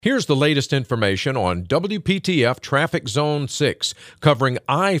Here's the latest information on WPTF Traffic Zone 6, covering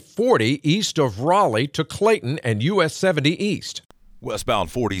I-40 east of Raleigh to Clayton and US 70 east. Westbound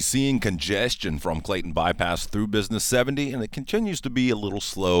 40 seeing congestion from Clayton Bypass through Business 70, and it continues to be a little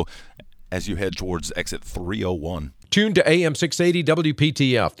slow as you head towards exit 301. Tune to AM 680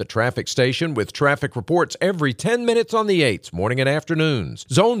 WPTF, the traffic station, with traffic reports every 10 minutes on the 8s, morning and afternoons.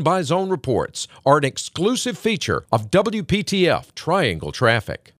 Zone-by-zone reports are an exclusive feature of WPTF Triangle Traffic.